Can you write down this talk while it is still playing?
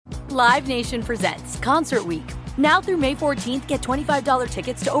Live Nation presents Concert Week. Now through May 14th, get $25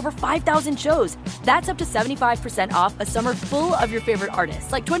 tickets to over 5,000 shows. That's up to 75% off a summer full of your favorite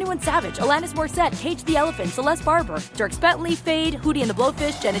artists like 21 Savage, Alanis Morissette, Cage the Elephant, Celeste Barber, Dierks Bentley, Fade, Hootie and the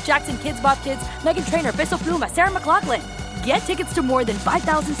Blowfish, Janet Jackson, Kids Bop Kids, Meghan Trainor, Peso Pluma, Sarah McLachlan. Get tickets to more than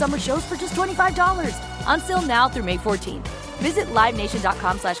 5,000 summer shows for just $25. Until now through May 14th. Visit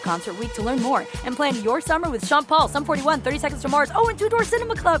LiveNation.com/Concert Week to learn more and plan your summer with Sean Paul, Sum 41, 30 Seconds to Mars, and Two Door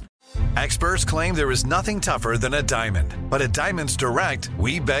Cinema Club. Experts claim there is nothing tougher than a diamond. But at Diamonds Direct,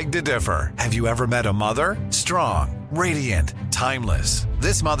 we beg to differ. Have you ever met a mother? Strong, radiant, timeless.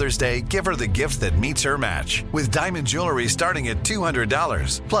 This Mother's Day, give her the gift that meets her match. With diamond jewelry starting at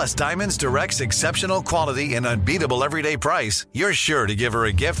 $200. Plus Diamonds Direct's exceptional quality and unbeatable everyday price, you're sure to give her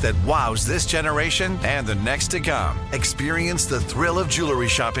a gift that wows this generation and the next to come. Experience the thrill of jewelry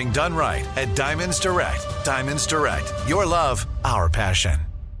shopping done right at Diamonds Direct. Diamonds Direct. Your love, our passion.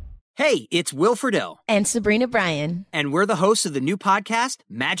 Hey, it's Will Friedle. And Sabrina Bryan. And we're the hosts of the new podcast,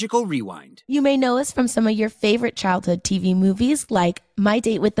 Magical Rewind. You may know us from some of your favorite childhood TV movies like My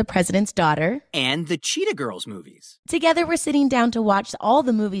Date with the President's Daughter. And the Cheetah Girls movies. Together, we're sitting down to watch all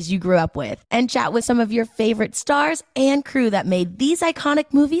the movies you grew up with and chat with some of your favorite stars and crew that made these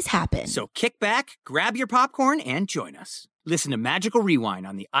iconic movies happen. So kick back, grab your popcorn, and join us. Listen to Magical Rewind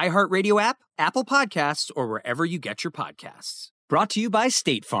on the iHeartRadio app, Apple Podcasts, or wherever you get your podcasts. Brought to you by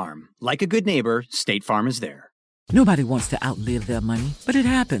State Farm. Like a good neighbor, State Farm is there. Nobody wants to outlive their money, but it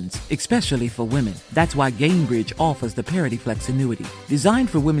happens, especially for women. That's why Gainbridge offers the Parity Flex annuity, designed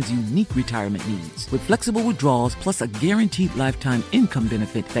for women's unique retirement needs. With flexible withdrawals plus a guaranteed lifetime income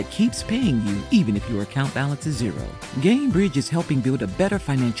benefit that keeps paying you even if your account balance is zero. Gainbridge is helping build a better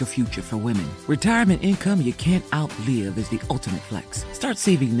financial future for women. Retirement income you can't outlive is the ultimate flex. Start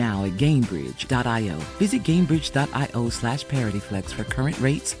saving now at Gainbridge.io. Visit Gainbridge.io/ParityFlex for current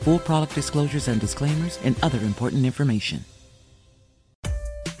rates, full product disclosures and disclaimers, and other important information.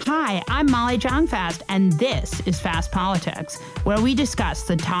 Hi, I'm Molly Jongfast, and this is Fast Politics, where we discuss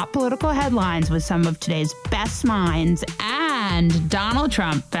the top political headlines with some of today's best minds. And Donald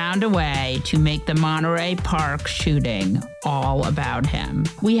Trump found a way to make the Monterey Park shooting all about him.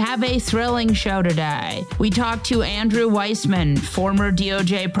 We have a thrilling show today. We talk to Andrew Weissmann, former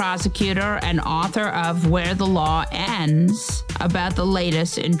DOJ prosecutor and author of Where the Law Ends, about the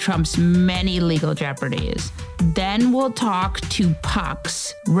latest in Trump's many legal jeopardies. Then we'll talk to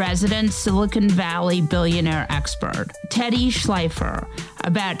Pucks, resident Silicon Valley billionaire expert, Teddy Schleifer,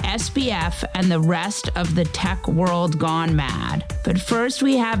 about SBF and the rest of the tech world gone mad. But first,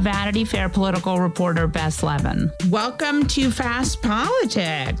 we have Vanity Fair political reporter Bess Levin. Welcome to Fast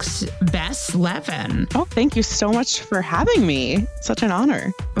Politics, Bess Levin. Oh, thank you so much for having me. Such an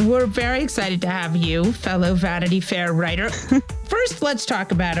honor. We're very excited to have you, fellow Vanity Fair writer. First, let's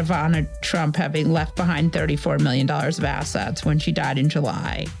talk about Ivana Trump having left behind $34 million of assets when she died in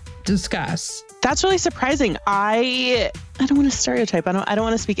July. Discuss. That's really surprising. I don't want to stereotype. I don't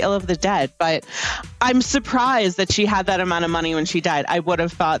want to speak ill of the dead, but I'm surprised that she had that amount of money when she died. I would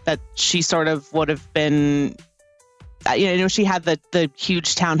have thought that she sort of would have been, she had the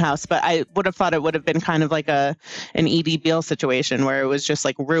huge townhouse, but I would have thought it would have been kind of like an Edie Beale situation where it was just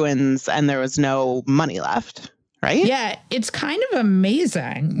like ruins and there was no money left. Right? Yeah, it's kind of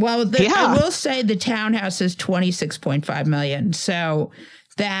amazing. Well, I will say the townhouse is $26.5 million. So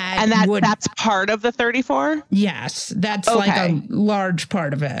that's part of the 34? Yes, that's like a large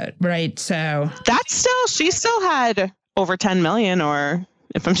part of it, right? So she still had over 10 million, or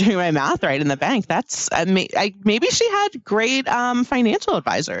if I'm doing my math right, in the bank. That's maybe she had great financial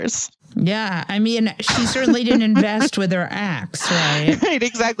advisors. Yeah, I mean, she certainly didn't invest with her axe, right? Right,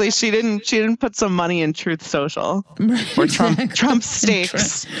 exactly. She didn't put some money in Truth Social or Trump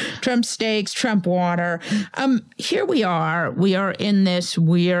Steaks. Trump Steaks, Trump Water. Here we are. We are in this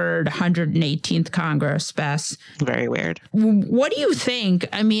weird 118th Congress, Bess. Very weird. What do you think?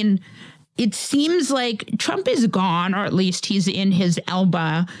 I mean, it seems like Trump is gone, or at least he's in his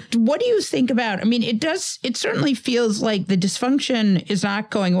elbow. What do you think about? I mean, it certainly feels like the dysfunction is not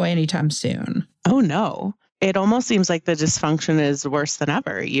going away anytime soon. Oh, no. It almost seems like the dysfunction is worse than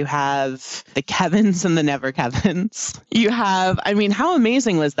ever. You have the Kevins and the never Kevins. You have, how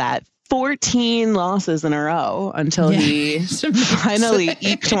amazing was that? 14 losses in a row until he finally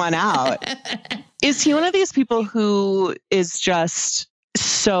eked one out. Is he one of these people who is just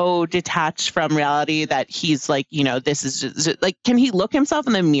so detached from reality that he's like, this is just like, can he look himself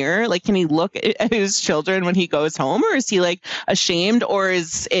in the mirror? Like, can he look at his children when he goes home, or is he like ashamed, or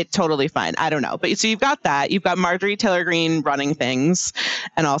is it totally fine? I don't know. But so you've got that. You've got Marjorie Taylor Greene running things.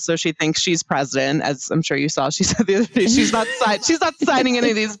 And also she thinks she's president, as I'm sure you saw. She said the other day, she's not signing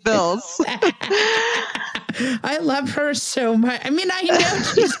any of these bills. I love her so much. I mean, I know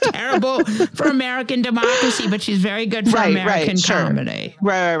she's terrible for American democracy, but she's very good for American comedy.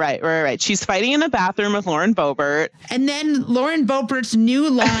 Right. She's fighting in the bathroom with Lauren Boebert. And then Lauren Boebert's new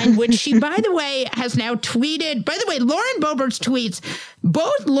line, which she, by the way, has now tweeted. By the way, Lauren Boebert's tweets,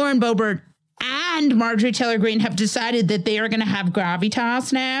 both Lauren Boebert and Marjorie Taylor Greene have decided that they are going to have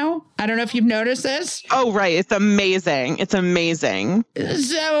gravitas now. I don't know if you've noticed this. Oh, right. It's amazing. So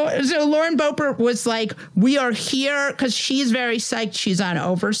Lauren Boebert was like, we are here, because she's very psyched. She's on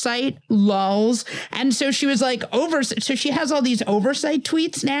Oversight, lulz. And so she was like, so she has all these Oversight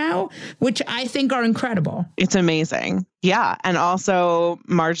tweets now, which I think are incredible. It's amazing. Yeah. And also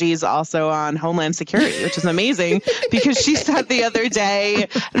Margie's also on Homeland Security, which is amazing because she said the other day,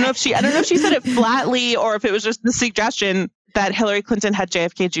 I don't know if she said it flatly or if it was just the suggestion that Hillary Clinton had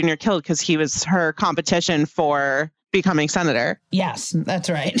JFK Jr. killed because he was her competition for becoming senator. Yes, that's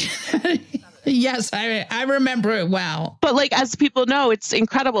right. Yes, I remember it well. But like, as people know, it's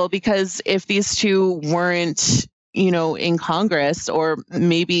incredible because if these two weren't, in Congress, or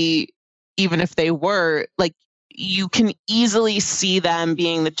maybe even if they were, like, you can easily see them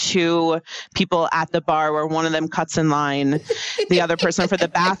being the two people at the bar where one of them cuts in line, the other person for the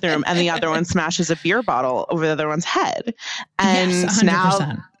bathroom, and the other one smashes a beer bottle over the other one's head. And yes,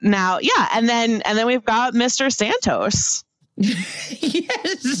 now, yeah. And then we've got Mr. Santos.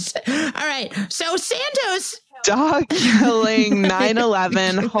 Yes. All right. So Santos. Dog killing,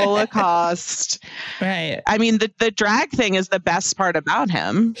 9/11, Holocaust. Right. I mean, the drag thing is the best part about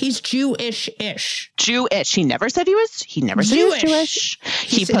him. He's Jewish-ish. Jewish. He never said he was Jewish.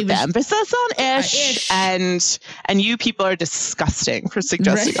 He put the emphasis on ish. And you people are disgusting for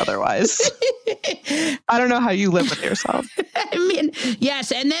suggesting otherwise. I don't know how you live with yourself. I mean,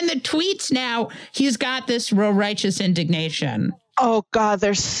 yes. And then the tweets now, he's got this real righteous indignation. Oh, God,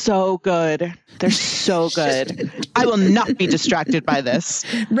 they're so good. They're so good. I will not be distracted by this.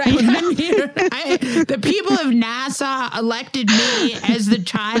 Right. The people of NASA elected me as the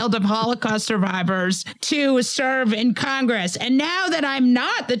child of Holocaust survivors to serve in Congress. And now that I'm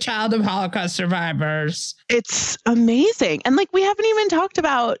not the child of Holocaust survivors. It's amazing. And like, we haven't even talked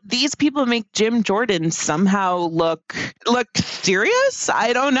about these people make Jim Jordan somehow look serious.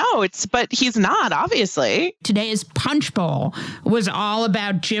 I don't know. But he's not, obviously. Today's Punch Bowl was all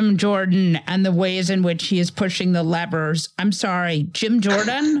about Jim Jordan and the ways in which he is pushing the levers. I'm sorry, Jim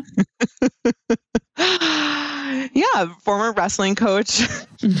Jordan? Yeah, former wrestling coach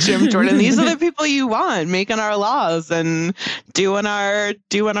Jim Jordan. These are the people you want making our laws and doing our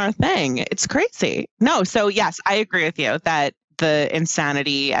thing. It's crazy. No, so yes, I agree with you that the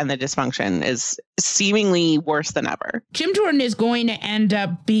insanity and the dysfunction is seemingly worse than ever. Jim Jordan is going to end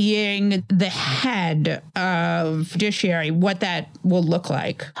up being the head of judiciary, what that will look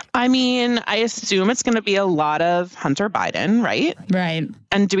like. I mean, I assume it's going to be a lot of Hunter Biden, right? Right.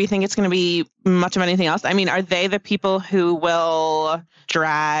 And do we think it's going to be much of anything else? I mean, are they the people who will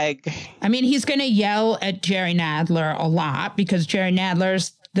drag? I mean, he's going to yell at Jerry Nadler a lot because Jerry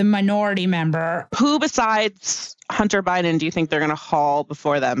Nadler's the minority member. Who besides Hunter Biden do you think they're going to haul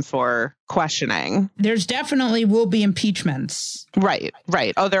before them for questioning? There's definitely will be impeachments. Right.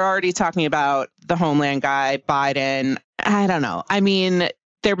 Oh, they're already talking about the Homeland guy, Biden. I don't know. I mean,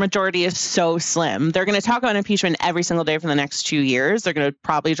 their majority is so slim. They're going to talk about impeachment every single day for the next 2 years. They're going to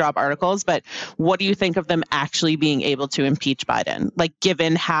probably drop articles. But what do you think of them actually being able to impeach Biden? Like,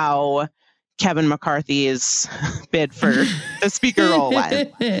 given how Kevin McCarthy's bid for the speaker role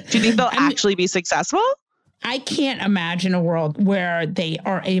went. Do you think they'll actually be successful? I can't imagine a world where they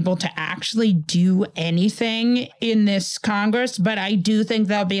are able to actually do anything in this Congress, but I do think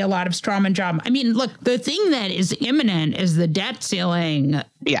there'll be a lot of strawman job. I mean, look, the thing that is imminent is the debt ceiling.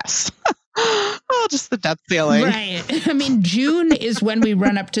 Yes. Well, just the debt ceiling. Right. I mean, June is when we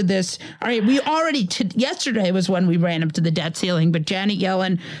run up to this. All right. We already, yesterday was when we ran up to the debt ceiling, but Janet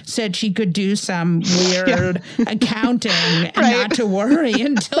Yellen said she could do some weird accounting and not to worry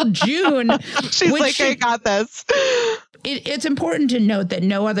until June. She's like, I got this. It's important to note that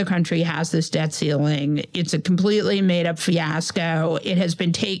no other country has this debt ceiling. It's a completely made up fiasco. It has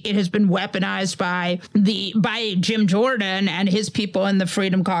been weaponized by Jim Jordan and his people in the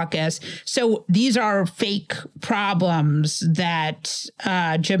Freedom Caucus. So these these are fake problems that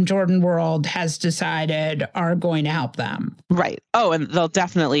Jim Jordan World has decided are going to help them. Right. Oh, and they'll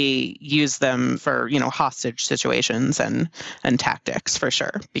definitely use them for, hostage situations and tactics for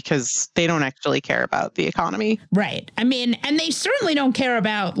sure, because they don't actually care about the economy. Right. I mean, and they certainly don't care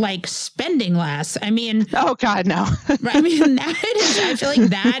about like spending less. I mean, oh God, no. I mean, I feel like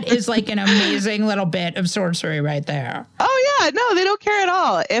that is like an amazing little bit of sorcery right there. Oh yeah, no, they don't care at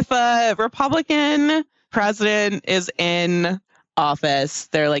all. If a Republican president is in office,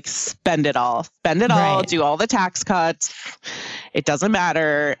 they're like, spend it all, Right. do all the tax cuts. It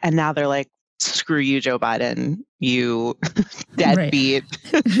matter. And now they're like, screw you, Joe Biden, you deadbeat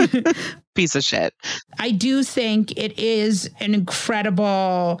piece of shit. I do think it is an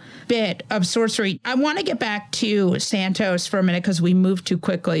incredible bit of sorcery. I want to get back to Santos for a minute because we moved too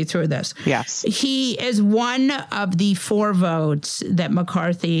quickly through this. Yes. He is one of the 4 votes that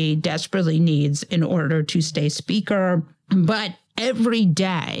McCarthy desperately needs in order to stay speaker. But every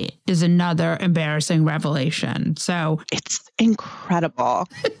day is another embarrassing revelation. So it's incredible.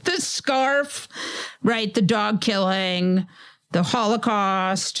 The scarf, right? The dog killing, the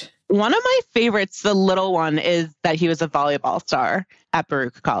Holocaust. One of my favorites, the little one, is that he was a volleyball star at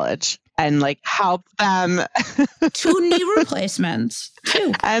Baruch College and like helped them 2 knee replacements,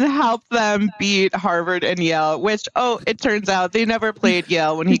 2, and helped them beat Harvard and Yale, which, it turns out they never played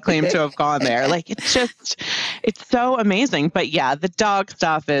Yale when he claimed to have gone there. Like, it's so amazing. But yeah, the dog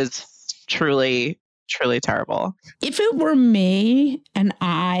stuff is truly terrible. If it were me and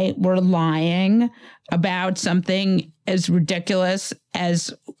I were lying about something as ridiculous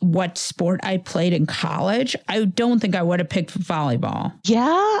as what sport I played in college, I don't think I would have picked volleyball.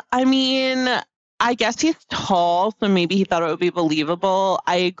 Yeah, I mean, I guess he's tall, so maybe he thought it would be believable.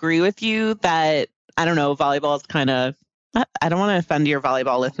 I agree with you that, I don't know, volleyball is kind of, I don't want to offend your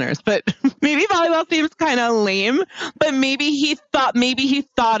volleyball listeners, but maybe volleyball seems kind of lame, but maybe he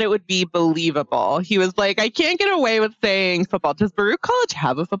thought it would be believable. He was like, I can't get away with saying football. Does Baruch College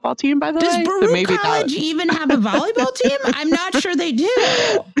have a football team, by the way? Does Baruch College even have a volleyball team? I'm not sure they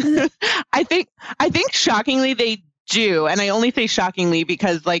do. I think shockingly they do. And I only say shockingly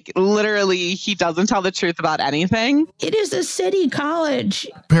because like literally he doesn't tell the truth about anything. It is a city college.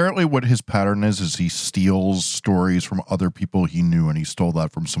 Apparently what his pattern is he steals stories from other people he knew, and he stole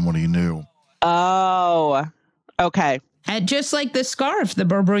that from someone he knew. Oh, okay. And just like the scarf, the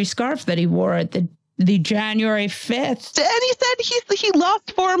Burberry scarf that he wore at the January 5th. And he said he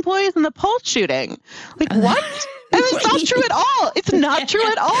lost 4 employees in the Pulse shooting. Like, what? And it's not true at all. It's not true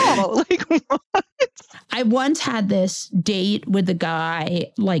at all. Like, what? I once had this date with a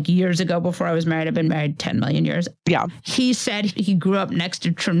guy like years ago before I was married. I've been married 10 million years. Yeah. He said he grew up next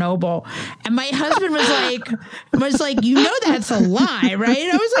to Chernobyl. And my husband was like, you know, that's a lie, right?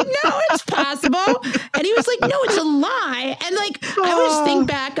 And I was like, no, it's possible. And he was like, no, it's a lie. And like, I always think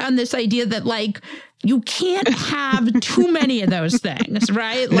back on this idea that like, you can't have too many of those things,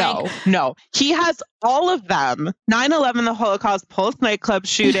 right? Like, No. He has all of them. 9/11, the Holocaust, Pulse nightclub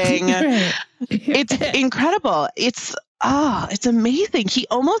shooting. Right. It's incredible. It's amazing. He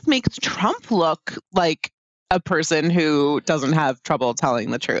almost makes Trump look like a person who doesn't have trouble telling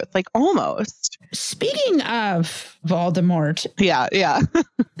the truth. Like, almost. Speaking of Voldemort. Yeah.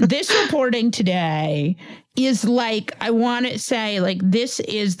 This reporting today is like, I want to say, like, this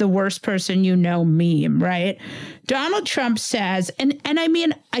is the worst person you know meme, right? Donald Trump says, and I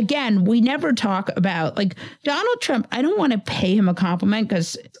mean, again, we never talk about, like, Donald Trump, I don't want to pay him a compliment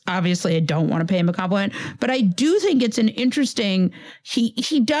because obviously I don't want to pay him a compliment, but I do think it's an interesting,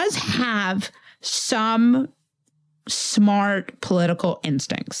 he does have some smart political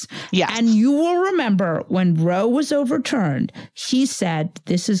instincts. Yes. And you will remember when Roe was overturned, he said,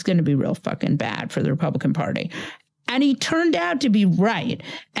 this is going to be real fucking bad for the Republican Party. And he turned out to be right.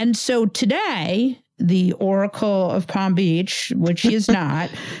 And so today, the Oracle of Palm Beach, which he is not,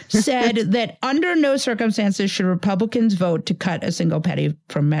 said that under no circumstances should Republicans vote to cut a single penny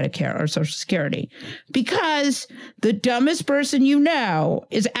from Medicare or Social Security, because the dumbest person you know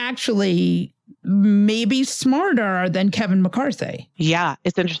is actually maybe smarter than Kevin McCarthy. Yeah,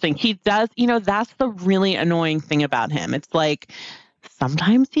 it's interesting. He does, that's the really annoying thing about him. It's like,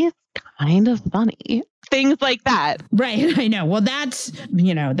 sometimes he's kind of funny. Things like that. Right, I know. Well, that's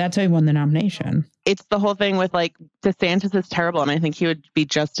how he won the nomination. It's the whole thing with like, DeSantis is terrible, and I think he would be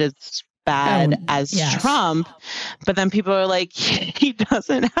just as bad as Trump. But then people are like, he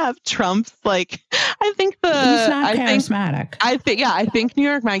doesn't have Trump's, like, he's not charismatic. I think New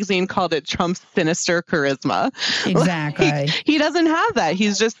York Magazine called it Trump's sinister charisma. Exactly. Like, he doesn't have that.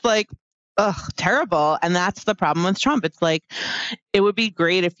 He's just like, terrible. And that's the problem with Trump. It's like, it would be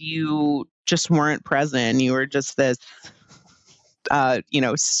great if you just weren't present. You were just this,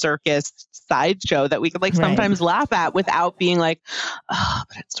 circus sideshow that we could like sometimes laugh at without being like, oh,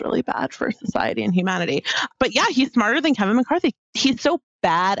 but it's really bad for society and humanity. But yeah, he's smarter than Kevin McCarthy. He's so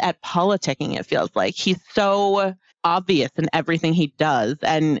bad at politicking, it feels like. He's so obvious in everything he does.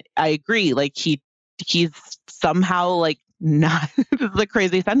 And I agree, like he's somehow like not, this is a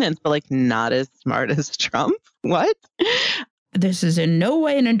crazy sentence, but like not as smart as Trump. What? This is in no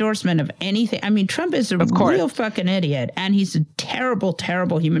way an endorsement of anything. I mean, Trump is a real fucking idiot, and he's a terrible,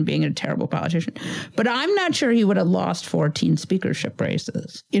 terrible human being and a terrible politician. But I'm not sure he would have lost 14 speakership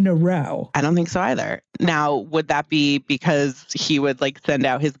races in a row. I don't think so either. Now, would that be because he would like send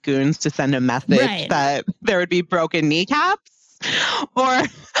out his goons to send a message that there would be broken kneecaps?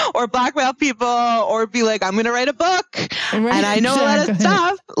 Or blackmail people, or be like, I'm going to write a book and I know a lot of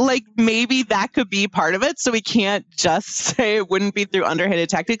stuff. Like maybe that could be part of it. So we can't just say it wouldn't be through underhanded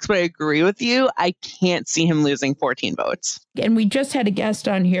tactics, but I agree with you. I can't see him losing 14 votes. And we just had a guest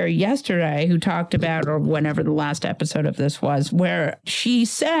on here yesterday who talked about, or whenever the last episode of this was, where she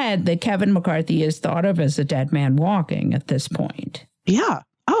said that Kevin McCarthy is thought of as a dead man walking at this point. Yeah.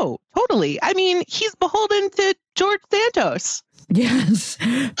 Oh, totally. I mean, he's beholden to George Santos. Yes.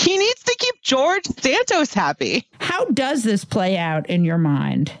 He needs to keep George Santos happy. How does this play out in your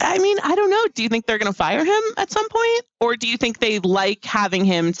mind? I mean, I don't know. Do you think they're going to fire him at some point? Or do you think they like having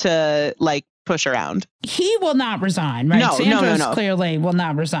him to like push around? He will not resign, right? No, Santos clearly will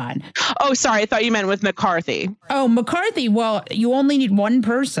not resign. Oh, sorry. I thought you meant with McCarthy. Oh, McCarthy. Well, you only need one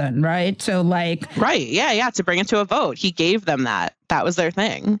person, right? So like. Right. Yeah. To bring it to a vote. He gave them that. That was their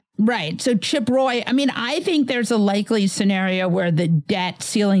thing. Right. So Chip Roy, I mean, I think there's a likely scenario where the debt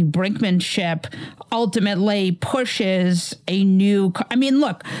ceiling brinkmanship ultimately pushes a new. I mean,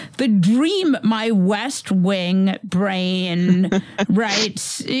 look, the dream, my West Wing brain,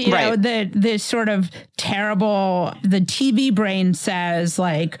 right? You know, the sort of terrible, the TV brain says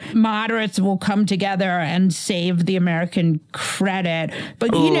like moderates will come together and save the American credit.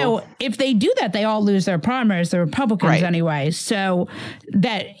 But, you know, if they do that, they all lose their primaries, the Republicans anyway. So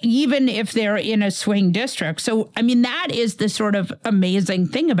that even if they're in a swing district. So, I mean, that is the sort of amazing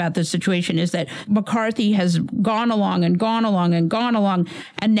thing about this situation is that McCarthy has gone along and gone along and gone along.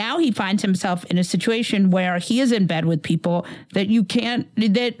 And now he finds himself in a situation where he is in bed with people that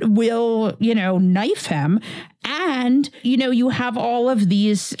that will, you know, knife him. And, you know, you have all of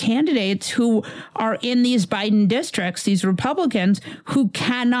these candidates who are in these Biden districts, these Republicans who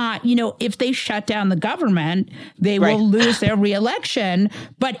cannot, you know, if they shut down the government, they will lose their reelection.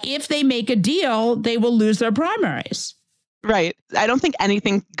 But if they make a deal, they will lose their primaries. Right. I don't think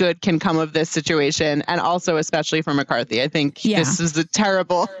anything good can come of this situation. And also, especially for McCarthy, I think this is a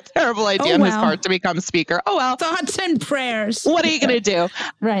terrible, terrible idea on his part to become speaker. Oh, well. Thoughts and prayers. What are you going to do?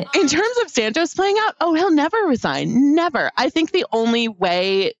 Right. In terms of Santos playing out, he'll never resign. Never. I think the only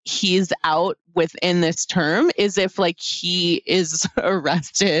way he's out within this term is if like he is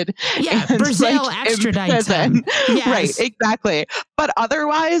arrested. Yeah, and, Brazil like, extradites him. Yes. Right, exactly. But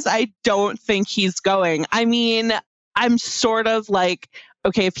otherwise, I don't think he's going. I mean, I'm sort of like,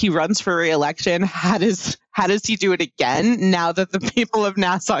 okay, if he runs for re-election, how does he do it again now that the people of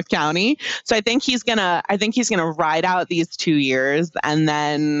Nassau County? So I think he's gonna ride out these 2 years, and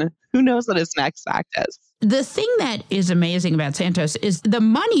then who knows what his next act is. The thing that is amazing about Santos is the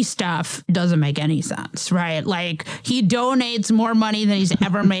money stuff doesn't make any sense, right? Like he donates more money than he's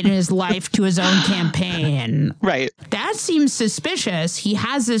ever made in his life to his own campaign. Right. That seems suspicious. He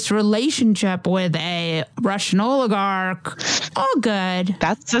has this relationship with a Russian oligarch. All good.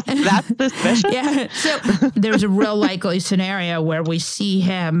 That's suspicious. Yeah. So there's a real likely scenario where we see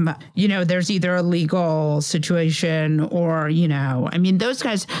him, you know, there's either a legal situation or, you know, I mean, those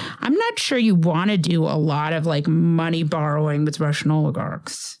guys, I'm not sure you want to do a lot of like money borrowing with Russian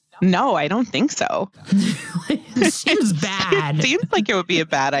oligarchs. No, I don't think so. It seems bad. It seems like it would be a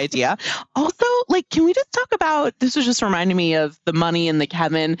bad idea. Also, like, can we just talk about, this was just reminding me of the money and the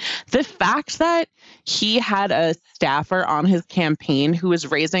Kevin, the fact that he had a staffer on his campaign who was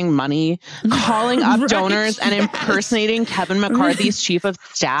raising money, calling up donors and impersonating Kevin McCarthy's chief of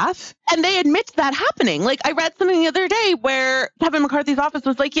staff. And they admit to that happening. Like, I read something the other day where Kevin McCarthy's office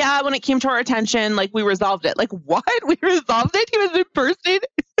was like, yeah, when it came to our attention, like, we resolved it. Like, what? We resolved it? He was impersonated?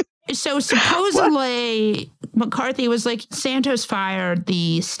 So supposedly McCarthy was like, Santos fired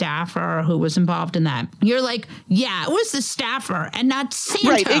the staffer who was involved in that. You're like, yeah, it was the staffer and not Santos.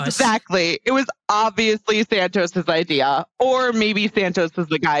 Right, exactly. It was obviously Santos's idea, or maybe Santos was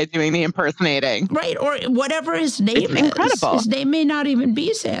the guy doing the impersonating. Right, or whatever his name is. Incredible. His name may not even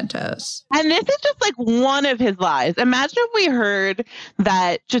be Santos. And this is just like one of his lies. Imagine if we heard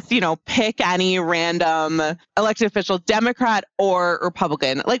that just, pick any random elected official, Democrat or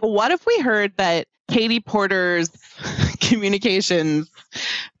Republican. Like, what if we heard that Katie Porter's communications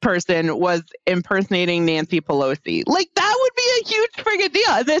person was impersonating Nancy Pelosi? Like, that would be a huge friggin'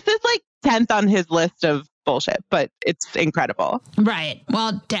 deal. This is like 10th on his list of bullshit, but it's incredible. Right.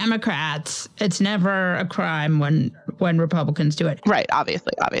 Well, Democrats, it's never a crime when Republicans do it. Right.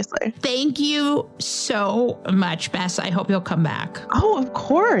 Obviously. Thank you so much, Bess. I hope you'll come back. Oh, of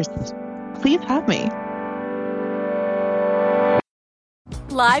course. Please have me.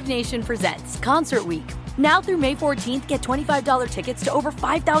 Live Nation presents Concert Week. Now through May 14th, get $25 tickets to over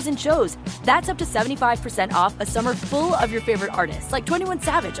 5,000 shows. That's up to 75% off a summer full of your favorite artists like 21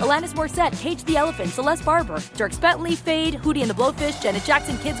 Savage, Alanis Morissette, Cage the Elephant, Celeste Barber, Dierks Bentley, Fade, Hootie and the Blowfish, Janet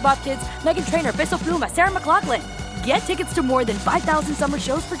Jackson, Kids Bop Kids, Meghan Trainor, Peso Pluma, Sarah McLachlan. Get tickets to more than 5,000 summer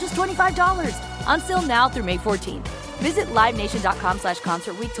shows for just $25. Until now through May 14th. Visit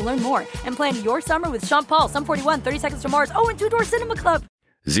LiveNation.com/Concert Week to learn more and plan your summer with Sean Paul, Sum 41, 30 Seconds to Mars, and Two Door Cinema Club.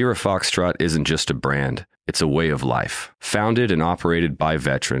 Zero Foxtrot isn't just a brand, it's a way of life. Founded and operated by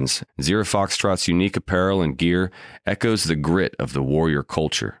veterans, Zero Foxtrot's unique apparel and gear echoes the grit of the warrior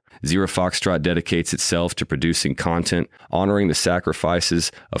culture. Zero Foxtrot dedicates itself to producing content, honoring the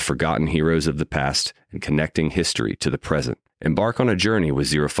sacrifices of forgotten heroes of the past, and connecting history to the present. Embark on a journey with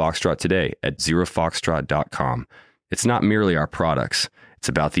Zero Foxtrot today at zerofoxtrot.com. It's not merely our products, it's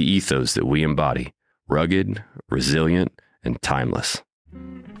about the ethos that we embody. Rugged, resilient, and timeless.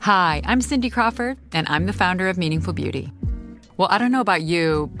 Hi, I'm Cindy Crawford, and I'm the founder of Meaningful Beauty. Well, I don't know about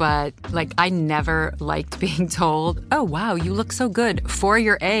you, but I never liked being told, oh, wow, you look so good for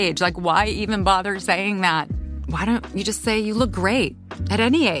your age. Why even bother saying that? Why don't you just say you look great at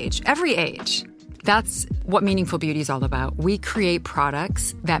any age, every age? That's what Meaningful Beauty is all about. We create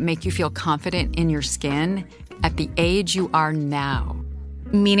products that make you feel confident in your skin at the age you are now.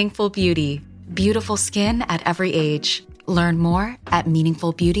 Meaningful Beauty. Beautiful skin at every age. Learn more at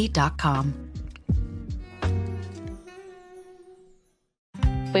meaningfulbeauty.com.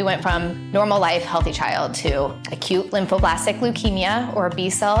 We went from normal life, healthy child to acute lymphoblastic leukemia, or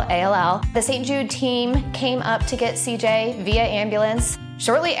B-cell ALL. The St. Jude team came up to get CJ via ambulance.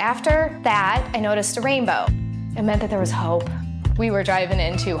 Shortly after that, I noticed a rainbow. It meant that there was hope. We were driving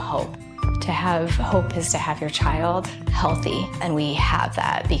into hope. To have hope is to have your child healthy, and we have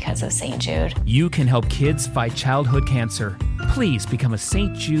that because of St. Jude. You can help kids fight childhood cancer. Please become a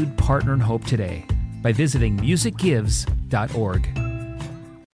St. Jude Partner in Hope today by visiting musicgives.org.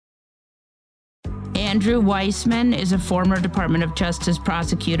 Andrew Weissmann is a former Department of Justice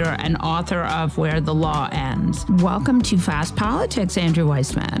prosecutor and author of Where the Law Ends. Welcome to Fast Politics, Andrew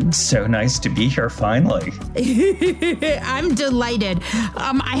Weissmann. So nice to be here finally. I'm delighted.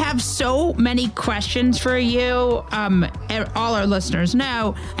 I have so many questions for you. All our listeners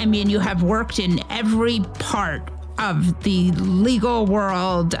know, you have worked in every part of the legal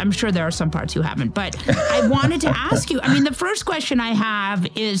world. I'm sure there are some parts you haven't, but I wanted to ask you, the first question I have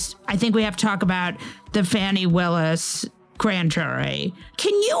is, I think we have to talk about the Fani Willis grand jury.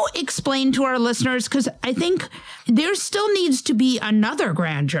 Can you explain to our listeners, because I think there still needs to be another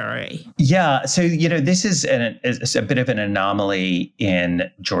grand jury. Yeah. So, this is a bit of an anomaly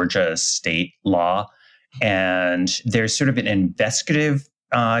in Georgia state law. And there's sort of an investigative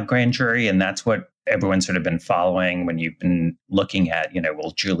grand jury, and that's what everyone's sort of been following when you've been looking at,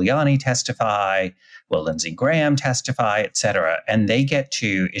 will Giuliani testify? Will Lindsey Graham testify, et cetera? And they get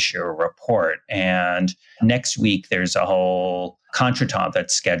to issue a report. And next week, there's a whole contretemps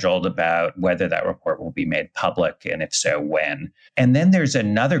that's scheduled about whether that report will be made public, and if so, when. And then there's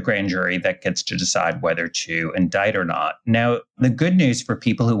another grand jury that gets to decide whether to indict or not. Now, the good news for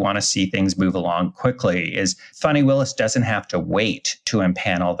people who want to see things move along quickly is Fani Willis doesn't have to wait to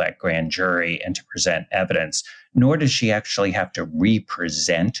impanel that grand jury and to present evidence, nor does she actually have to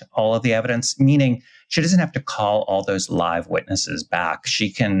re-present all of the evidence, meaning she doesn't have to call all those live witnesses back. She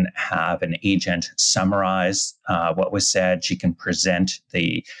can have an agent summarize what was said. She can present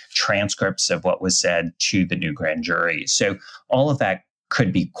the transcripts of what was said to the new grand jury. So all of that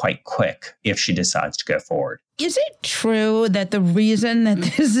could be quite quick if she decides to go forward. Is it true that the reason that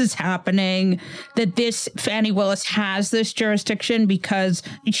this is happening, that this Fani Willis has this jurisdiction because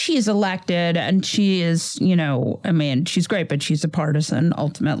she's elected and she is, she's great, but she's a partisan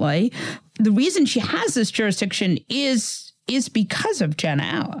ultimately, the reason she has this jurisdiction is because of Jen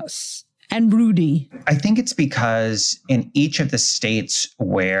Alice and Rudy. I think it's because in each of the states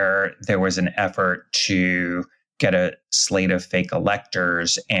where there was an effort to get a slate of fake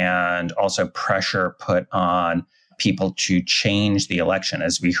electors and also pressure put on people to change the election,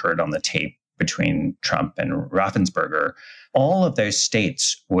 as we heard on the tape between Trump and Raffensperger, all of those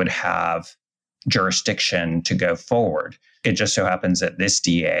states would have jurisdiction to go forward. It just so happens that this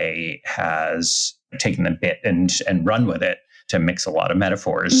DA has taken the bit and run with it, to mix a lot of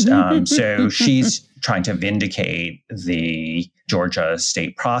metaphors. So she's trying to vindicate the Georgia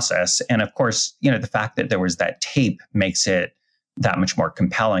state process. And of course, the fact that there was that tape makes it that much more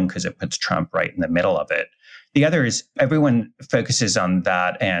compelling because it puts Trump right in the middle of it. The other is everyone focuses on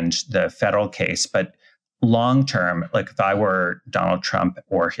that and the federal case, but long term, like if I were Donald Trump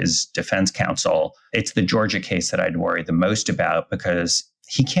or his defense counsel, it's the Georgia case that I'd worry the most about because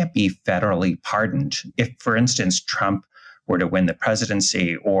he can't be federally pardoned. If, for instance, Trump were to win the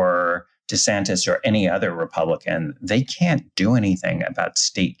presidency or DeSantis or any other Republican, they can't do anything about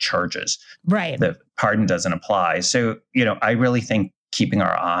state charges. Right. The pardon doesn't apply. So, I really think keeping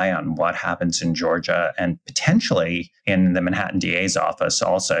our eye on what happens in Georgia and potentially in the Manhattan DA's office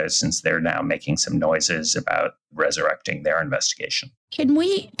also, since they're now making some noises about resurrecting their investigation. Can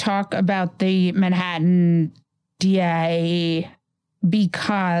we talk about the Manhattan DA?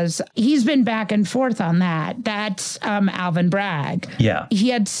 Because he's been back and forth on that. That's Alvin Bragg. Yeah. He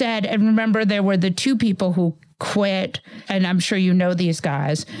had said, and remember, there were the two people who quit, and I'm sure you know these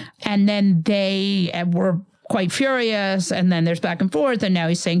guys, and then they were quite furious, and then there's back and forth, and now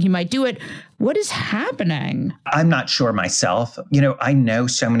he's saying he might do it. What is happening? I'm not sure myself. I know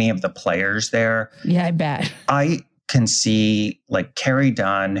so many of the players there. Yeah, I bet. I can see like Kerry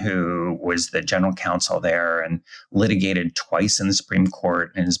Dunn, who was the general counsel there and litigated twice in the Supreme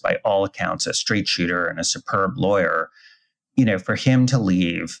Court and is by all accounts a straight shooter and a superb lawyer. For him to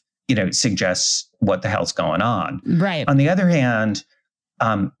leave, suggests what the hell's going on. Right. On the other hand,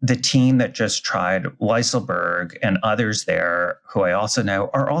 the team that just tried Weisselberg and others there, who I also know,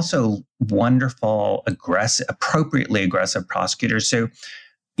 are also wonderful, appropriately aggressive prosecutors. So,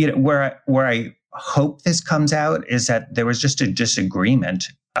 where I hope this comes out is that there was just a disagreement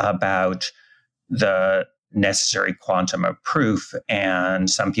about the necessary quantum of proof. And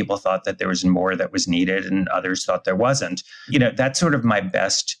some people thought that there was more that was needed and others thought there wasn't. That's sort of my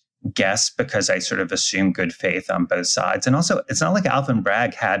best guess because I sort of assume good faith on both sides. And also, it's not like Alvin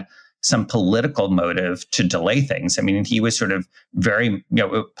Bragg had some political motive to delay things. I mean, he was sort of very,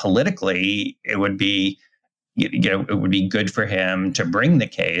 politically, it would be good for him to bring the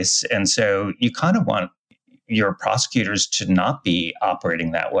case. And so you kind of want your prosecutors to not be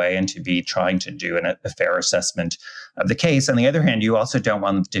operating that way and to be trying to do a fair assessment of the case. On the other hand, you also don't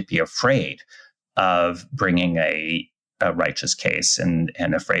want them to be afraid of bringing a righteous case and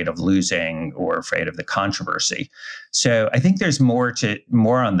afraid of losing or afraid of the controversy. So I think there's more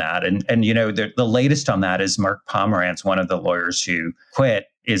on that. And the latest on that is Mark Pomerantz, one of the lawyers who quit,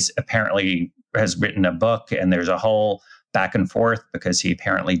 has written a book, and there's a whole back and forth because he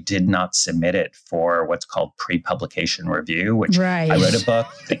apparently did not submit it for what's called pre-publication review, which I wrote a book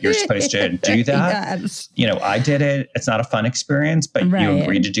that you're supposed to do that. Yes. I did it. It's not a fun experience, but you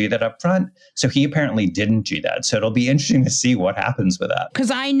agreed to do that up front. So he apparently didn't do that. So it'll be interesting to see what happens with that.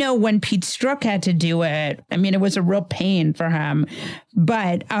 Because I know when Pete Strzok had to do it, I mean, it was a real pain for him,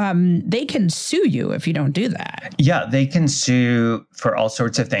 but they can sue you if you don't do that. Yeah, they can sue for all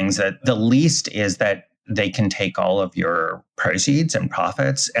sorts of things. That the least is that they can take all of your proceeds and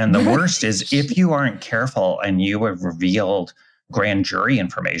profits. And the worst is if you aren't careful and you have revealed grand jury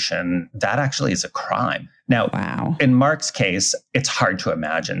information, that actually is a crime. Now, in Mark's case, it's hard to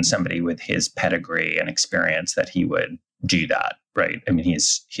imagine somebody with his pedigree and experience that he would do that, right? I mean,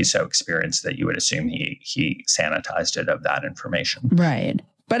 he's so experienced that you would assume he sanitized it of that information. Right.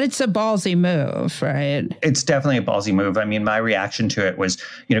 But it's a ballsy move, right? It's definitely a ballsy move. I mean, my reaction to it was,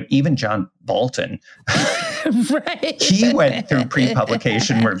 even John Bolton, right? He went through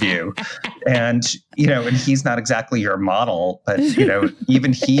pre-publication review and he's not exactly your model, but,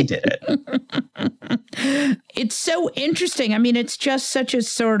 even he did it. It's so interesting. I mean, it's just such a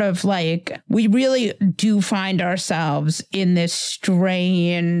sort of like, we really do find ourselves in this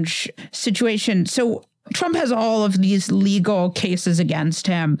strange situation. So Trump has all of these legal cases against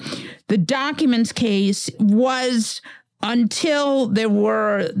him. The documents case was, until there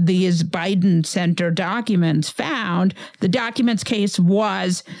were these Biden Center documents found, the documents case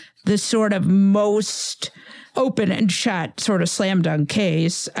was the sort of most open and shut sort of slam dunk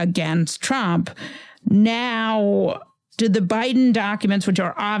case against Trump. Now Did the Biden documents, which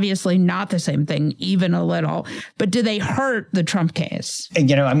are obviously not the same thing, even a little, but do they hurt the Trump case?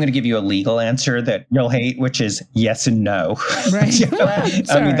 And, I'm going to give you a legal answer that you'll hate, which is yes and no. Right.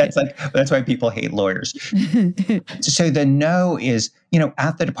 That's why people hate lawyers. So the no is,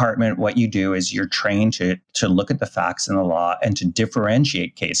 at the department, what you do is you're trained to look at the facts in the law and to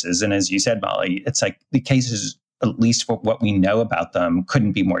differentiate cases. And as you said, Molly, it's like the cases, at least for what we know about them,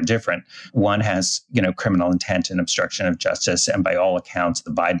 couldn't be more different. One has, criminal intent and obstruction of justice. And by all accounts,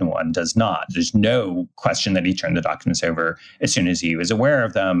 the Biden one does not. There's no question that he turned the documents over as soon as he was aware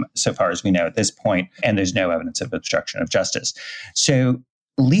of them, so far as we know at this point. And there's no evidence of obstruction of justice. So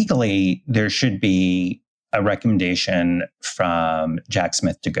legally, there should be a recommendation from Jack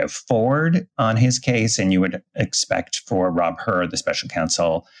Smith to go forward on his case, and you would expect for Rob Hur, the special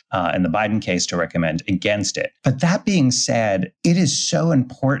counsel in the Biden case, to recommend against it. But that being said, it is so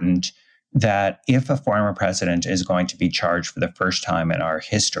important that if a former president is going to be charged for the first time in our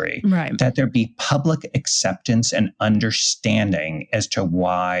history, right, that there be public acceptance and understanding as to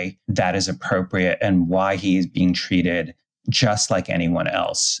why that is appropriate and why he is being treated just like anyone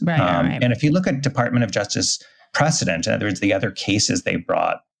else. Right. And if you look at Department of Justice precedent, in other words, the other cases they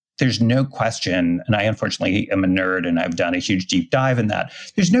brought, there's no question, and I unfortunately am a nerd and I've done a huge deep dive in that,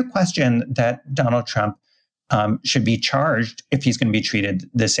 there's no question that Donald Trump should be charged if he's going to be treated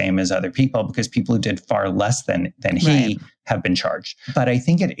the same as other people, because people who did far less than he have been charged. But I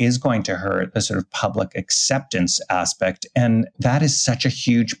think it is going to hurt the sort of public acceptance aspect. And that is such a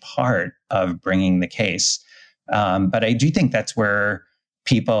huge part of bringing the case. But I do think that's where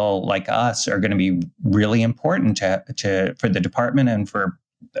people like us are going to be really important for the department and for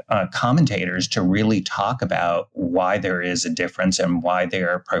commentators to really talk about why there is a difference and why they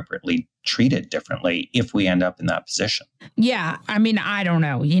are appropriately treated differently if we end up in that position. Yeah. I mean, I don't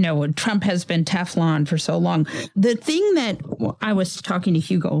know. Trump has been Teflon for so long. The thing that I was talking to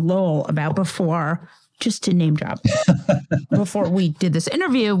Hugo Lowell about before, just to name drop, before we did this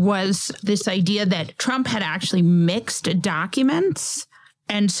interview, was this idea that Trump had actually mixed documents.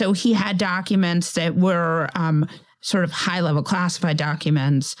 And so he had documents that were sort of high-level classified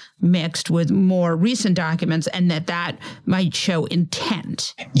documents mixed with more recent documents, and that might show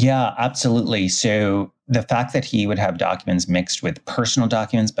intent. Yeah, absolutely. So the fact that he would have documents mixed with personal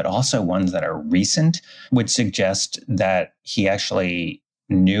documents, but also ones that are recent, would suggest that he actually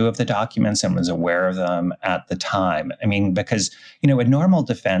knew of the documents and was aware of them at the time. I mean, because, a normal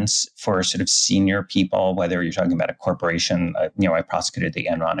defense for sort of senior people, whether you're talking about a corporation, I prosecuted the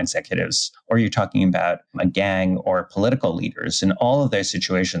Enron executives, or you're talking about a gang or political leaders, in all of those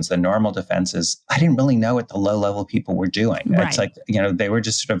situations, the normal defense is, I didn't really know what the low-level people were doing. Right. It's like, they were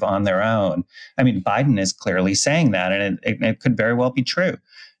just sort of on their own. I mean, Biden is clearly saying that, and it could very well be true.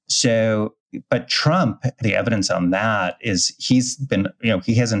 So, but Trump, the evidence on that is he's been,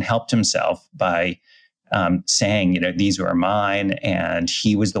 he hasn't helped himself by saying, these were mine. And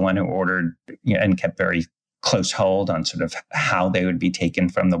he was the one who ordered and kept very close hold on sort of how they would be taken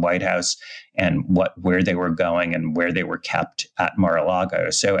from the White House and where they were going and where they were kept at Mar-a-Lago.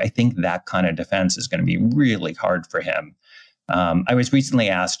 So I think that kind of defense is going to be really hard for him. I was recently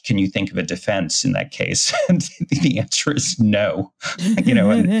asked, can you think of a defense in that case? And the answer is no,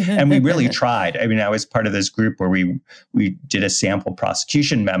 and we really tried. I mean, I was part of this group where we did a sample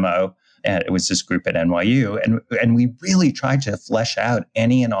prosecution memo, and it was this group at NYU, and we really tried to flesh out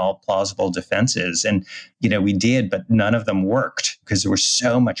any and all plausible defenses. And, we did, but none of them worked because there was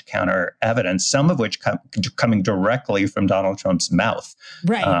so much counter evidence, some of which coming directly from Donald Trump's mouth.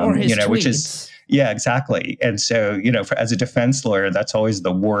 Right, or his tweets. Which is, yeah, exactly. And so, as a defense lawyer, that's always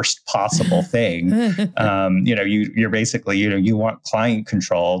the worst possible thing. You're basically, you want client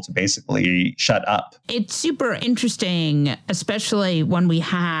control to basically shut up. It's super interesting, especially when we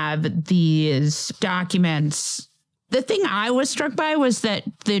have these documents. The thing I was struck by was that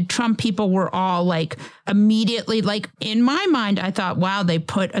the Trump people were all immediately, in my mind, I thought, wow, they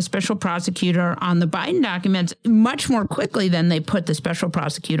put a special prosecutor on the Biden documents much more quickly than they put the special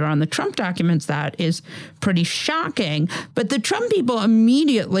prosecutor on the Trump documents. That is pretty shocking. But the Trump people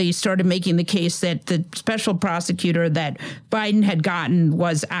immediately started making the case that the special prosecutor that Biden had gotten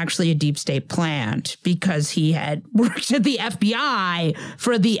was actually a deep state plant because he had worked at the FBI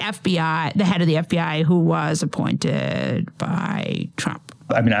for the head of the FBI who was appointed by Trump.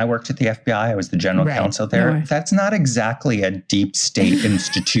 I mean, I worked at the FBI. I was the general counsel there. No. That's not exactly a deep state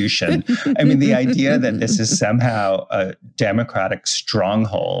institution. I mean, the idea that this is somehow a democratic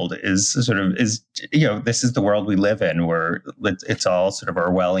stronghold is this is the world we live in, where it's all sort of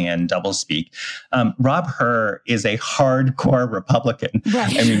Orwellian doublespeak. Rob Hur is a hardcore Republican.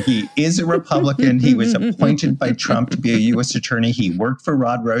 Right. I mean, he is a Republican. He was appointed by Trump to be a U.S. attorney. He worked for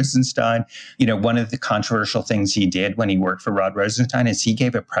Rod Rosenstein. One of the controversial things he did when he worked for Rod Rosenstein is he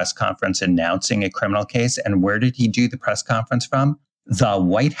gave a press conference announcing a criminal case. And where did he do the press conference from? The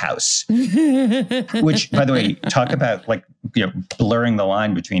White House, which, by the way, talk about blurring the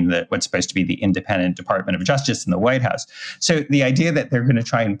line between what's supposed to be the independent Department of Justice and the White House. So the idea that they're going to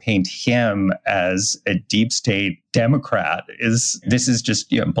try and paint him as a deep state Democrat is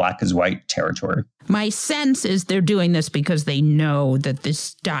just black as white territory. My sense is they're doing this because they know that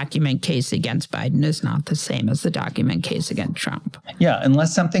this document case against Biden is not the same as the document case against Trump. Yeah,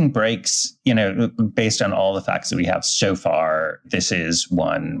 unless something breaks, based on all the facts that we have so far, this is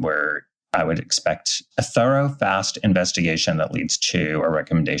one where I would expect a thorough, fast investigation that leads to a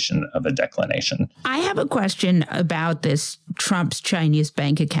recommendation of a declination. I have a question about this Trump's Chinese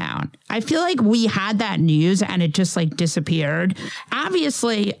bank account. I feel like we had that news and it just disappeared.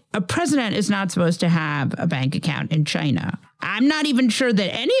 Obviously, a president is not supposed to have a bank account in China. I'm not even sure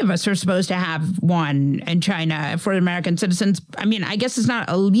that any of us are supposed to have one in China for American citizens. I mean, I guess it's not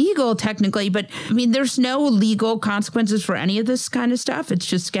illegal technically, but I mean, there's no legal consequences for any of this kind of stuff. It's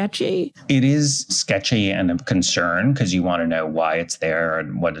just sketchy. It is sketchy and of concern because you want to know why it's there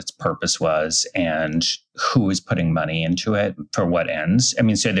and what its purpose was and who is putting money into it for what ends. I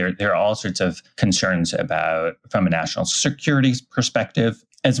mean, so there are all sorts of concerns about, from a national security perspective,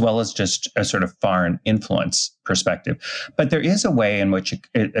 as well as just a sort of foreign influence perspective. But there is a way in which,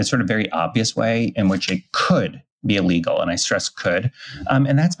 a sort of very obvious way in which it could be illegal, and I stress could.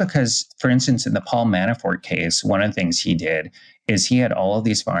 And that's because, for instance, in the Paul Manafort case, one of the things he did is he had all of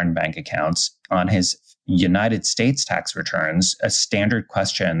these foreign bank accounts on his United States tax returns. A standard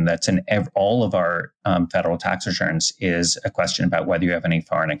question that's in all of our federal tax returns is a question about whether you have any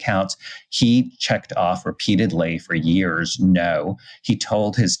foreign accounts. He checked off repeatedly for years, no. He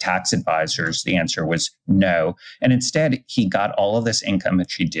told his tax advisors the answer was no. And instead, he got all of this income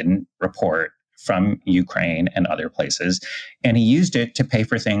that she didn't report from Ukraine and other places. And he used it to pay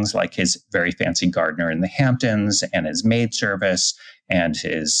for things like his very fancy gardener in the Hamptons and his maid service and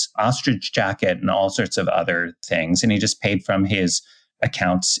his ostrich jacket and all sorts of other things. And he just paid from his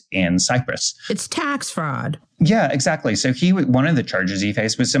accounts in Cyprus. It's tax fraud. Yeah, exactly. So one of the charges he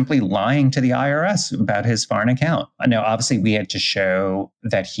faced was simply lying to the IRS about his foreign account. Now, obviously, we had to show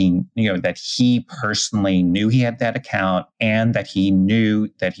that he personally knew he had that account and that he knew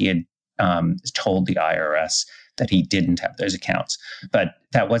that he had told the IRS that he didn't have those accounts. But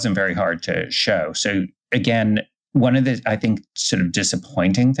that wasn't very hard to show. So again, one of the, I think, sort of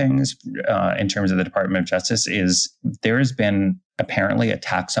disappointing things in terms of the Department of Justice is there has been apparently a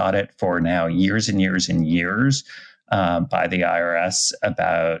tax audit for now years and years and years by the IRS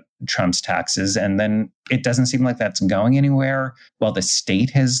about Trump's taxes. And then it doesn't seem like that's going anywhere. While the state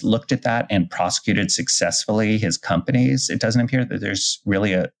has looked at that and prosecuted successfully his companies, it doesn't appear that there's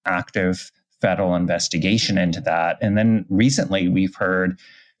really an active federal investigation into that. And then recently we've heard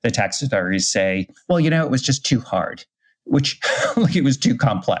the tax authorities say, well, it was just too hard, which it was too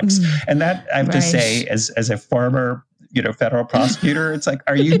complex. And that, I have to say, as a former federal prosecutor, it's like,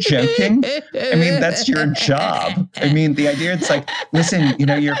 are you joking? I mean, that's your job. I mean, the idea, it's like, listen,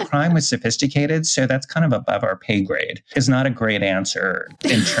 your crime was sophisticated, so that's kind of above our pay grade, is not a great answer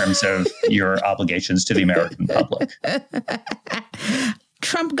in terms of your obligations to the American public.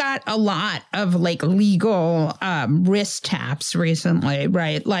 Trump got a lot of legal wrist taps recently,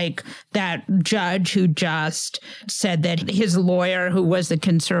 right? Like that judge who just said that his lawyer, who was the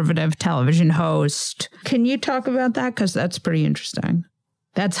conservative television host. Can you talk about that? Because that's pretty interesting.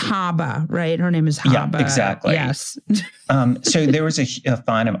 That's Haba, right? Her name is Haba. Yeah, exactly. Yes. So there was a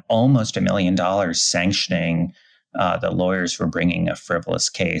fine of almost $1 million sanctioning the lawyers for bringing a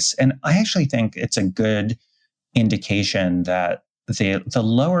frivolous case. And I actually think it's a good indication that the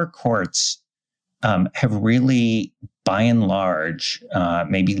lower courts have really, by and large,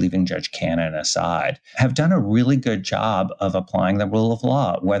 maybe leaving Judge Cannon aside, have done a really good job of applying the rule of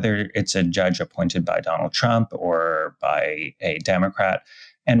law, whether it's a judge appointed by Donald Trump or by a Democrat,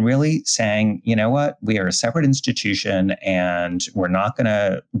 and really saying, you know what, we are a separate institution and we're not going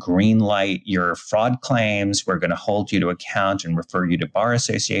to green light your fraud claims. We're going to hold you to account and refer you to bar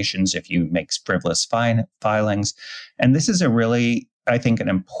associations if you make frivolous filings. And this is a really, I think, an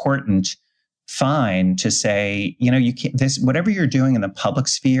important fine to say, you can't, this, whatever you're doing in the public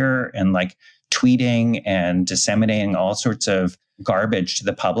sphere and like tweeting and disseminating all sorts of garbage to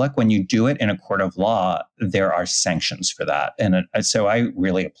the public, when you do it in a court of law, there are sanctions for that. And so I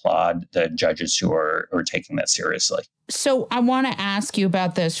really applaud the judges who are taking that seriously. So I want to ask you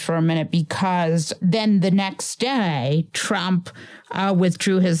about this for a minute, because then the next day, Trump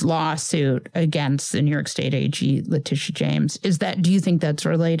withdrew his lawsuit against the New York State AG, Letitia James. Do you think that's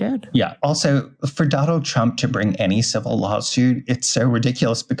related? Yeah. Also, for Donald Trump to bring any civil lawsuit, it's so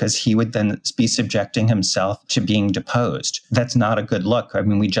ridiculous because he would then be subjecting himself to being deposed. That's not a good look. I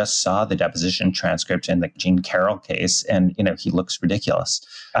mean, we just saw the deposition transcript in the Jean Carroll case, and, he looks ridiculous.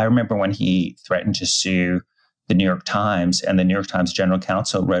 I remember when he threatened to sue the New York Times, and the New York Times general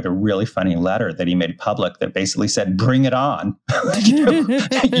counsel wrote a really funny letter that he made public that basically said, bring it on. You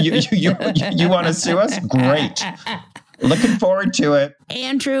want to sue us? Great. Looking forward to it.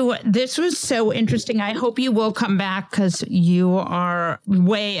 Andrew, this was so interesting. I hope you will come back because you are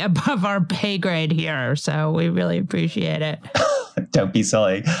way above our pay grade here. So we really appreciate it. Don't be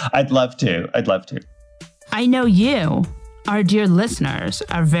silly. I'd love to. I know you, our dear listeners,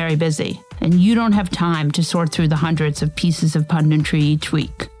 are very busy, and you don't have time to sort through the hundreds of pieces of punditry each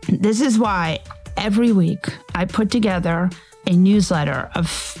week. This is why every week I put together a newsletter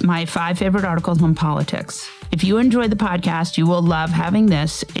of my 5 favorite articles on politics. If you enjoy the podcast, you will love having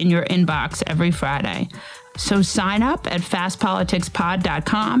this in your inbox every Friday. So sign up at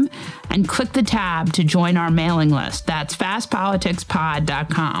fastpoliticspod.com and click the tab to join our mailing list. That's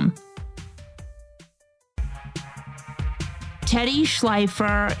fastpoliticspod.com. Teddy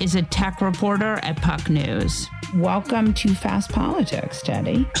Schleifer is a tech reporter at Puck News. Welcome to Fast Politics,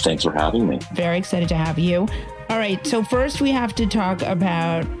 Teddy. Thanks for having me. Very excited to have you. All right, so first we have to talk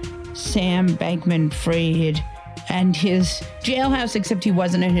about Sam Bankman-Fried and his jailhouse, except he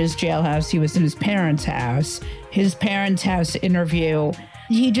wasn't in his jailhouse. He was in his parents' house. His parents' house interview.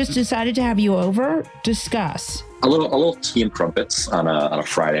 He just decided to have you over. Discuss. A little tea and crumpets on a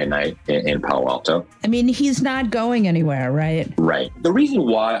Friday night in Palo Alto. I mean, he's not going anywhere, right? Right. The reason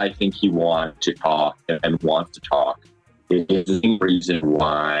why I think he wants to talk and wants to talk is the same reason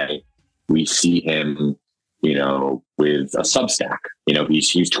why we see him, with a Substack.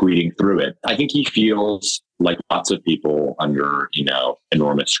 He's tweeting through it. I think he feels like lots of people under,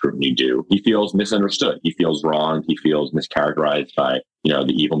 enormous scrutiny do. He feels misunderstood. He feels wronged. He feels mischaracterized by,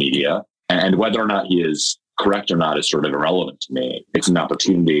 the evil media. And whether or not he is correct or not is sort of irrelevant to me. It's an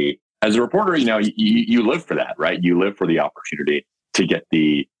opportunity. As a reporter, you live for that, right? You live for the opportunity to get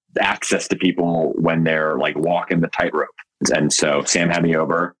the access to people when they're like walking the tightrope. And so Sam had me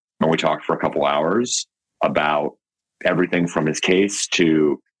over and we talked for a couple hours about everything from his case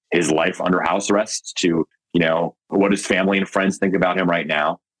to his life under house arrest to, what his family and friends think about him right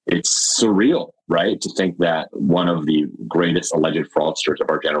now. It's surreal, right? To think that one of the greatest alleged fraudsters of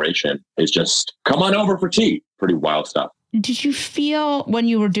our generation is just come on over for tea. Pretty wild stuff. Did you feel when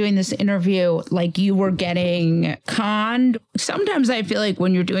you were doing this interview like you were getting conned? Sometimes I feel like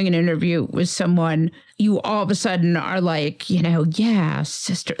when you're doing an interview with someone, you all of a sudden are like, yeah,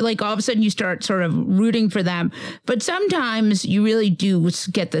 sister. Like all of a sudden you start sort of rooting for them. But sometimes you really do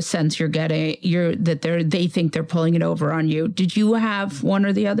get the sense they think they're pulling it over on you. Did you have one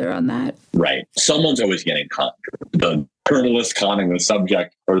or the other on that? Right. Someone's always getting conned. The journalist conning the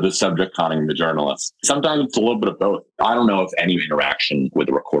subject or the subject conning the journalist. Sometimes it's a little bit of both. I don't know if any interaction with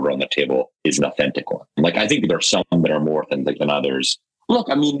a recorder on the table is an authentic one. Like, I think there are some that are more authentic than others. Look,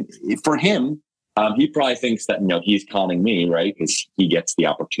 I mean, for him, he probably thinks that, he's conning me, right? Because he gets the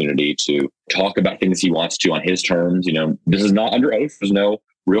opportunity to talk about things he wants to on his terms. This is not under oath. There's no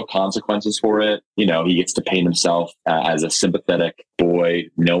real consequences for it. He gets to paint himself as a sympathetic boy.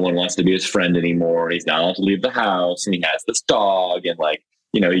 No one wants to be his friend anymore. He's not allowed to leave the house, and he has this dog, and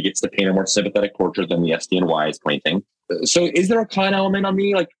he gets to paint a more sympathetic portrait than the SDNY is painting. So is there a con element on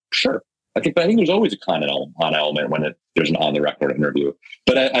me? Like, sure. I think there's always a con element when there's an on the record interview.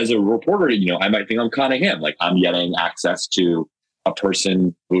 But as a reporter, I might think I'm conning him. Like, I'm getting access to a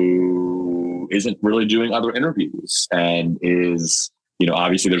person who isn't really doing other interviews and is,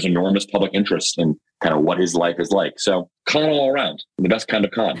 obviously there's enormous public interest in kind of what his life is like. So con all around, the best kind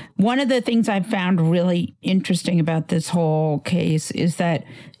of con. One of the things I've found really interesting about this whole case is that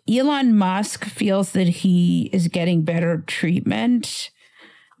Elon Musk feels that he is getting better treatment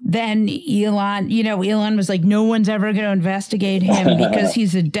than Elon. Elon was like, no one's ever going to investigate him because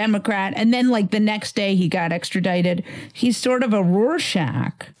he's a Democrat. And then the next day he got extradited. He's sort of a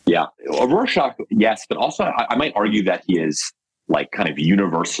Rorschach. Yeah, a Rorschach, yes. But also I might argue that he is kind of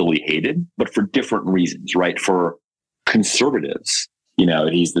universally hated, but for different reasons, right? For conservatives,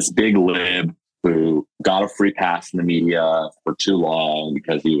 he's this big lib who got a free pass in the media for too long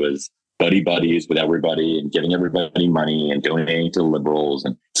because he was buddies with everybody and giving everybody money and donating to liberals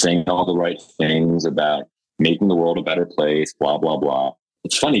and saying all the right things about making the world a better place, blah, blah, blah.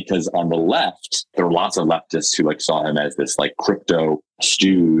 It's funny because on the left, there were lots of leftists who saw him as this crypto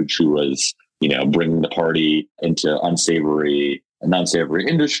stooge who was, bringing the party into unsavory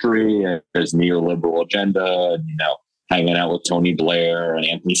industry and his neoliberal agenda, and, hanging out with Tony Blair and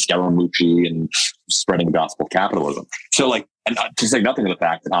Anthony Scaramucci and spreading gospel capitalism. So and to say nothing of the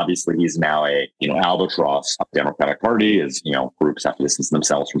fact that obviously he's now a, albatross of the Democratic Party, as, groups have to distance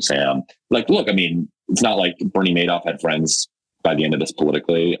themselves from Sam. Look, I mean, it's not like Bernie Madoff had friends by the end of this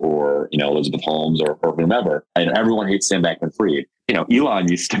politically, or, Elizabeth Holmes or whomever. And everyone hates Sam Bankman-Fried. Elon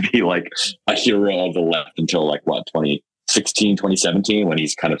used to be a hero of the left until 2016, 2017, when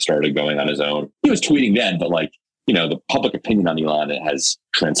he's kind of started going on his own. He was tweeting then, but the public opinion on Elon has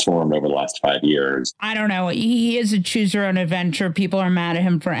transformed over the last 5 years. I don't know. He is a choose your own adventure. People are mad at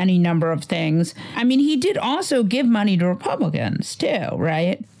him for any number of things. I mean, he did also give money to Republicans too,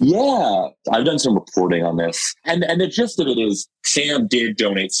 right? Yeah, I've done some reporting on this. And the gist of it is Sam did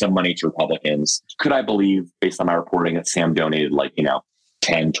donate some money to Republicans. Could I believe, based on my reporting, that Sam donated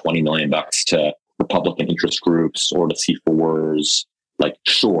 10, 20 million bucks to Republican interest groups or to C4s?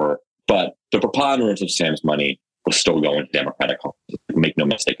 Sure. But the preponderance of Sam's money was still going to Democratic causes. Make no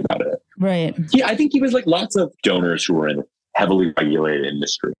mistake about it. Right. Yeah, I think he was lots of donors who were in heavily regulated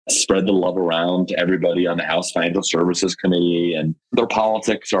industry. Spread the love around to everybody on the House Financial Services Committee, and their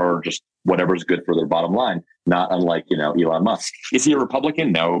politics are just whatever's good for their bottom line. Not unlike, Elon Musk. Is he a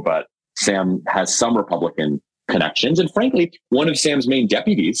Republican? No, but Sam has some Republican connections. And frankly, one of Sam's main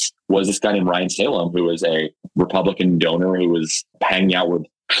deputies was this guy named Ryan Salem, who was a Republican donor who was hanging out with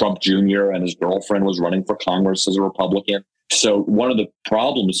Trump Jr. and his girlfriend was running for Congress as a Republican. So one of the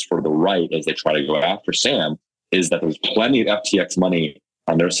problems for the right as they try to go after Sam is that there's plenty of FTX money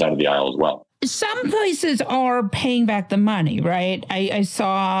on their side of the aisle as well. Some places are paying back the money, right? I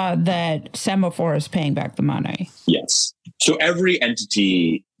saw that Semaphore is paying back the money. Yes. So every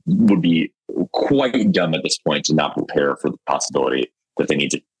entity would be quite dumb at this point to not prepare for the possibility that they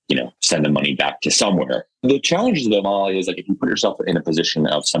need to send the money back to somewhere. The challenge of them all is if you put yourself in a position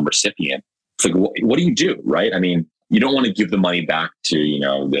of some recipient, it's what do you do, right? I mean, you don't want to give the money back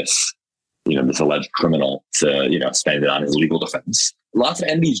to, this alleged criminal to, spend it on his legal defense. Lots of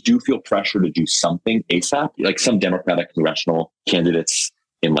entities do feel pressure to do something ASAP, some Democratic congressional candidates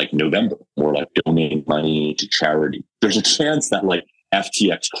in November were donating money to charity. There's a chance that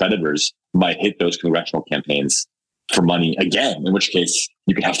FTX creditors might hit those congressional campaigns for money again, in which case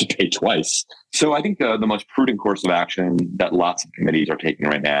you could have to pay twice. So I think the most prudent course of action that lots of committees are taking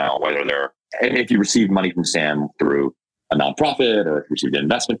right now, whether if you receive money from Sam through a nonprofit or if you received an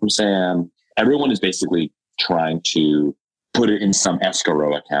investment from Sam, everyone is basically trying to put it in some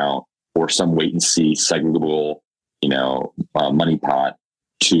escrow account or some wait and see segregable, money pot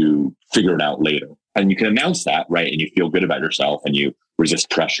to figure it out later. And you can announce that, right? And you feel good about yourself and you resist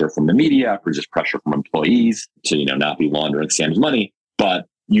pressure from the media, resist pressure from employees to, not be laundering Sam's money. But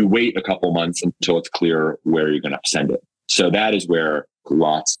you wait a couple months until it's clear where you're going to send it. So that is where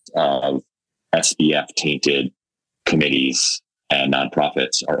lots of SBF tainted committees and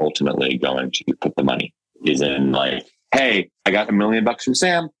nonprofits are ultimately going to put the money is in hey, I got $1 million from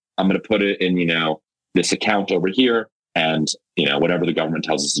Sam. I'm going to put it in, this account over here. And, whatever the government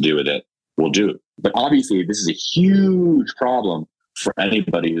tells us to do with it, we'll do. But obviously this is a huge problem for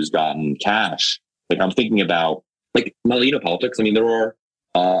anybody who's gotten cash. I'm thinking about politics. I mean, there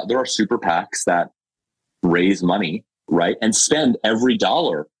are super PACs that raise money, right? And spend every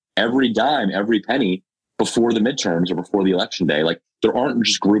dollar, every dime, every penny before the midterms or before the election day. There aren't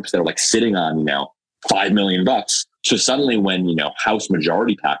just groups that are sitting on, $5 million. So suddenly when, House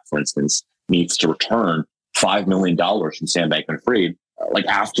Majority PAC, for instance, needs to return $5 million from Sam Bankman-Fried,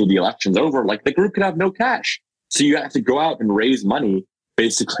 after the election's over, the group could have no cash. So you have to go out and raise money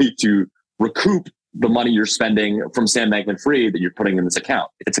basically to recoup the money you're spending from Sam Bankman-Fried that you're putting in this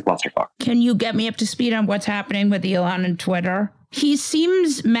account. It's a clusterfuck. Can you get me up to speed on what's happening with Elon and Twitter? He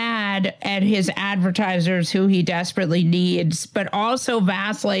seems mad at his advertisers who he desperately needs, but also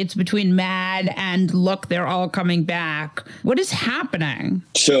vacillates between mad and look, they're all coming back. What is happening?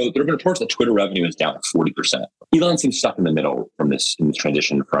 So there have been reports that Twitter revenue is down 40%. Elon seems stuck in the middle in this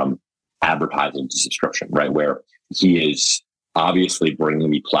transition from advertising to subscription, right? Where he is obviously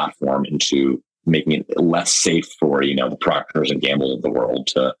bringing the platform into making it less safe for, the Procters and Gamble of the world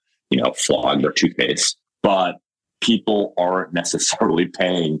to, flog their toothpaste. But people aren't necessarily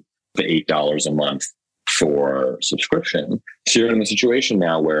paying the $8 a month for subscription. So you're in a situation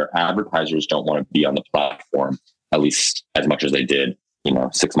now where advertisers don't want to be on the platform, at least as much as they did,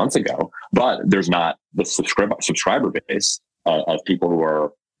 6 months ago. But there's not the subscriber base of people who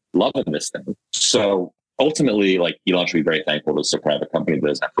are loving this thing. So ultimately, like, Elon should be very thankful to a private company that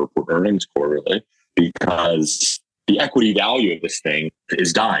doesn't have to report earnings quarterly, because the equity value of this thing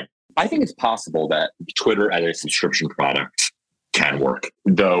is dying. I think it's possible that Twitter as a subscription product can work,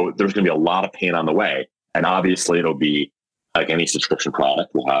 though there's going to be a lot of pain on the way. And obviously it'll be like any subscription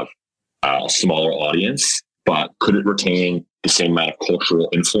product, will have a smaller audience, but could it retain the same amount of cultural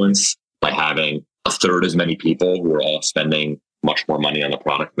influence by having a third as many people who are all spending much more money on the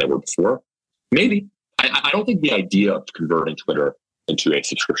product than they were before? Maybe. I don't think the idea of converting Twitter into a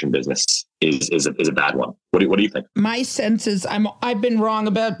subscription business is a bad one. What do you think? My sense is I've been wrong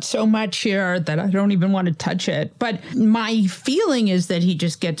about so much here that I don't even want to touch it. But my feeling is that he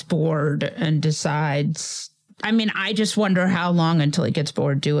just gets bored and decides. I mean, I just wonder how long until he gets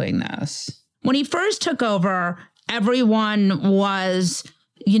bored doing this. When he first took over, everyone was,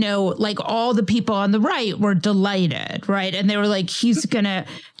 like all the people on the right were delighted, right? And they were like, he's going to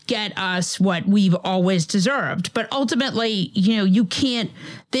get us what we've always deserved. But ultimately, you can't,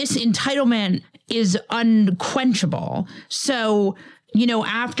 this entitlement is unquenchable. So,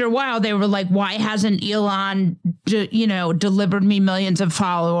 after a while, they were like, why hasn't Elon, delivered me millions of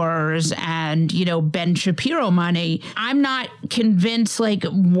followers and, Ben Shapiro money? I'm not convinced, like,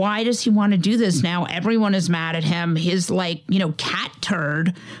 why does he want to do this now? Everyone is mad at him. His, cat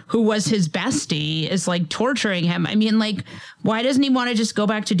turd, who was his bestie, is, torturing him. I mean, why doesn't he want to just go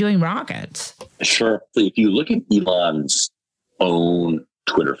back to doing rockets? Sure. So if you look at Elon's own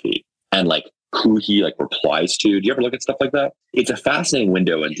Twitter feed and, who he replies to. Do you ever look at stuff like that? It's a fascinating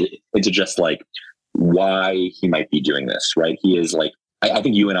window into just why he might be doing this, right? He is I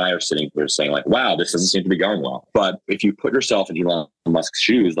think you and I are sitting here saying wow, this doesn't seem to be going well. But if you put yourself in Elon Musk's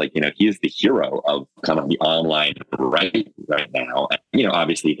shoes, he is the hero of kind of the online right now. And,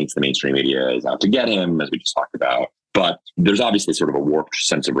 obviously he thinks the mainstream media is out to get him, as we just talked about. But there's obviously sort of a warped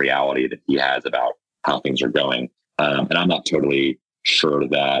sense of reality that he has about how things are going. And I'm not totally sure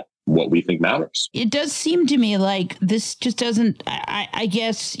that what we think matters. It does seem to me like this just doesn't, I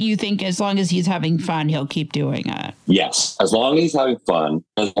guess you think as long as he's having fun, he'll keep doing it. Yes. As long as he's having fun,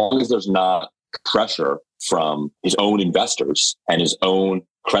 as long as there's not pressure from his own investors and his own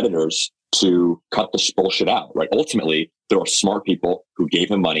creditors to cut this bullshit out, right? Ultimately, there are smart people who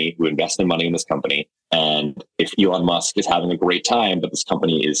gave him money, who invested money in this company. And if Elon Musk is having a great time, but this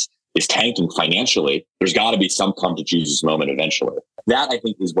company is tanking financially, there's got to be some come to Jesus moment eventually. That, I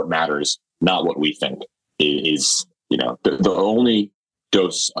think, is what matters, not what we think is, the only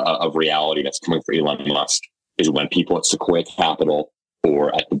dose of reality that's coming for Elon Musk is when people at Sequoia Capital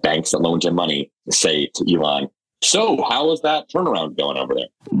or at the banks that loaned him money say to Elon, so how is that turnaround going over there?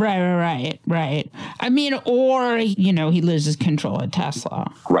 Right. I mean, or, he loses control at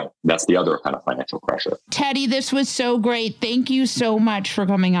Tesla. Right. That's the other kind of financial pressure. Teddy, this was so great. Thank you so much for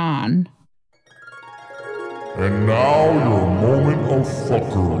coming on. And now your moment of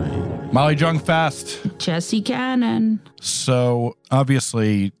fuckery. Molly Jung Fast. Jesse Cannon. So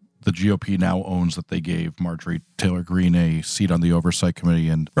obviously the GOP now owns that they gave Marjorie Taylor Greene a seat on the Oversight Committee.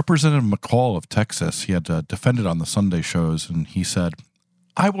 And Representative McCall of Texas, he had defended on the Sunday shows, and he said,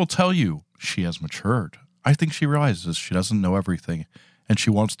 I will tell you, she has matured. I think she realizes she doesn't know everything, and she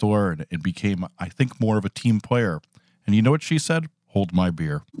wants to learn. It became, I think, more of a team player. And you know what she said? Hold my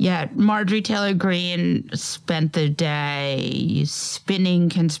beer. Yeah, Marjorie Taylor Greene spent the day spinning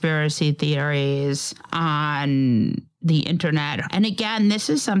conspiracy theories on the internet. And again, this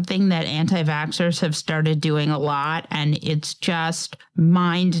is something that anti-vaxxers have started doing a lot, and it's just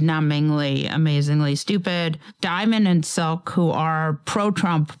mind-numbingly, amazingly stupid. Diamond and Silk, who are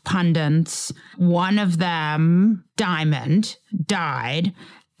pro-Trump pundits, one of them, Diamond, died.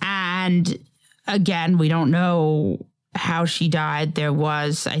 And again, we don't know how she died. There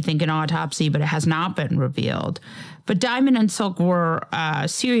was, I think, an autopsy, but it has not been revealed. But Diamond and Silk were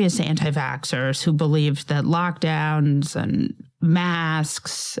serious anti-vaxxers who believed that lockdowns and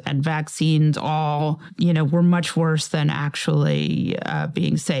masks and vaccines all, were much worse than actually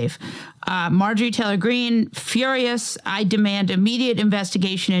being safe. Marjorie Taylor Greene, furious, I demand immediate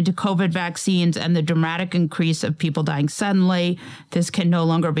investigation into COVID vaccines and the dramatic increase of people dying suddenly. This can no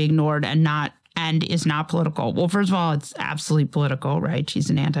longer be ignored and is not political. Well, first of all, it's absolutely political, right?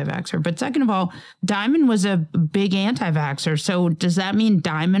 She's an anti-vaxxer. But second of all, Diamond was a big anti-vaxxer. So does that mean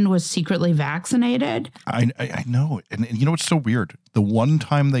Diamond was secretly vaccinated? I know. And you know what's so weird? The one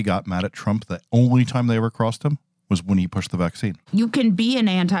time they got mad at Trump, the only time they ever crossed him, was when he pushed the vaccine. You can be an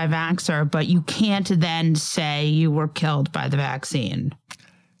anti-vaxxer, but you can't then say you were killed by the vaccine.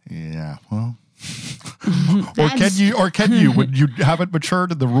 Yeah, well... or can you when you haven't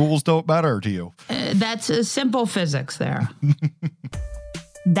matured and the rules don't matter to you? That's simple physics there.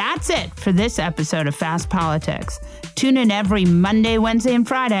 That's it for this episode of Fast Politics. Tune in every Monday, Wednesday, and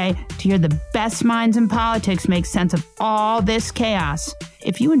Friday to hear the best minds in politics make sense of all this chaos.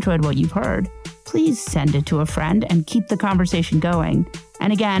 If you enjoyed what you've heard, please send it to a friend and keep the conversation going.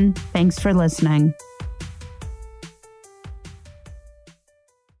 And again, thanks for listening.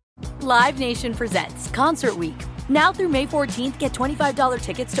 Live Nation presents Concert Week. Now through May 14th, get $25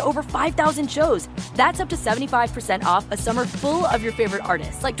 tickets to over 5,000 shows. That's up to 75% off a summer full of your favorite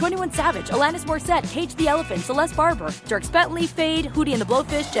artists like 21 Savage, Alanis Morissette, Cage the Elephant, Celeste Barber, Dierks Bentley, Fade, Hootie and the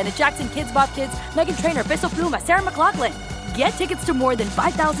Blowfish, Janet Jackson, Kids Bop Kids, Meghan Trainor, Peso Pluma, Sarah McLachlan. Get tickets to more than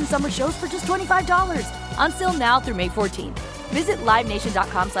 5,000 summer shows for just $25. Until now through May 14th. Visit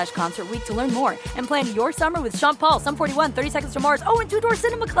LiveNation.com/Concert Week to learn more and plan your summer with Sean Paul, Sum 41, 30 Seconds to Mars, and Two Door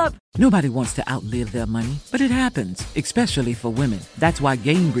Cinema Club. Nobody wants to outlive their money, but it happens, especially for women. That's why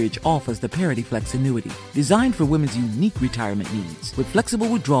Gamebridge offers the Parity Flex annuity, designed for women's unique retirement needs, with flexible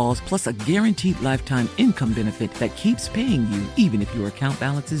withdrawals plus a guaranteed lifetime income benefit that keeps paying you even if your account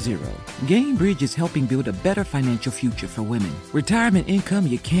balance is zero. Gamebridge is helping build a better financial future for women. Retirement income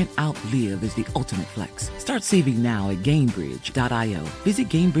you can't outlive is the ultimate flex. Start saving now at Gamebridge.io. Visit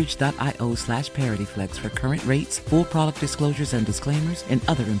Gamebridge.io/ParityFlex for current rates, full product disclosures and disclaimers, and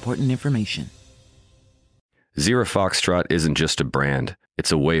other important information. Zero Foxtrot isn't just a brand,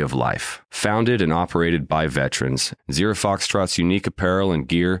 it's a way of life. Founded and operated by veterans, Zero Foxtrot's unique apparel and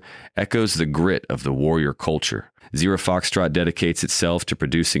gear echoes the grit of the warrior culture. Zero Foxtrot dedicates itself to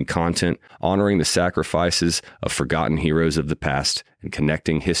producing content, honoring the sacrifices of forgotten heroes of the past, and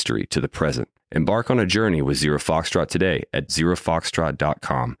connecting history to the present. Embark on a journey with Zero Foxtrot today at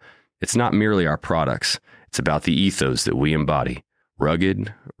zerofoxtrot.com. It's not merely our products, it's about the ethos that we embody.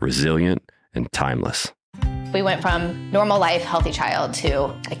 Rugged, resilient, and timeless. We went from normal life, healthy child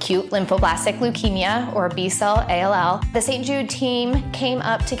to acute lymphoblastic leukemia or B-cell ALL. The St. Jude team came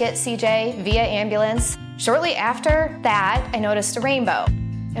up to get CJ via ambulance. Shortly after that, I noticed a rainbow.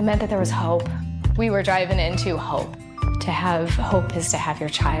 It meant that there was hope. We were driving into hope. To have hope is to have your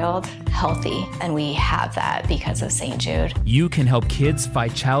child healthy, and we have that because of St. Jude. You can help kids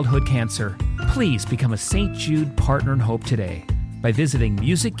fight childhood cancer. Please become a St. Jude Partner in Hope today by visiting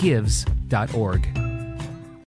musicgives.org.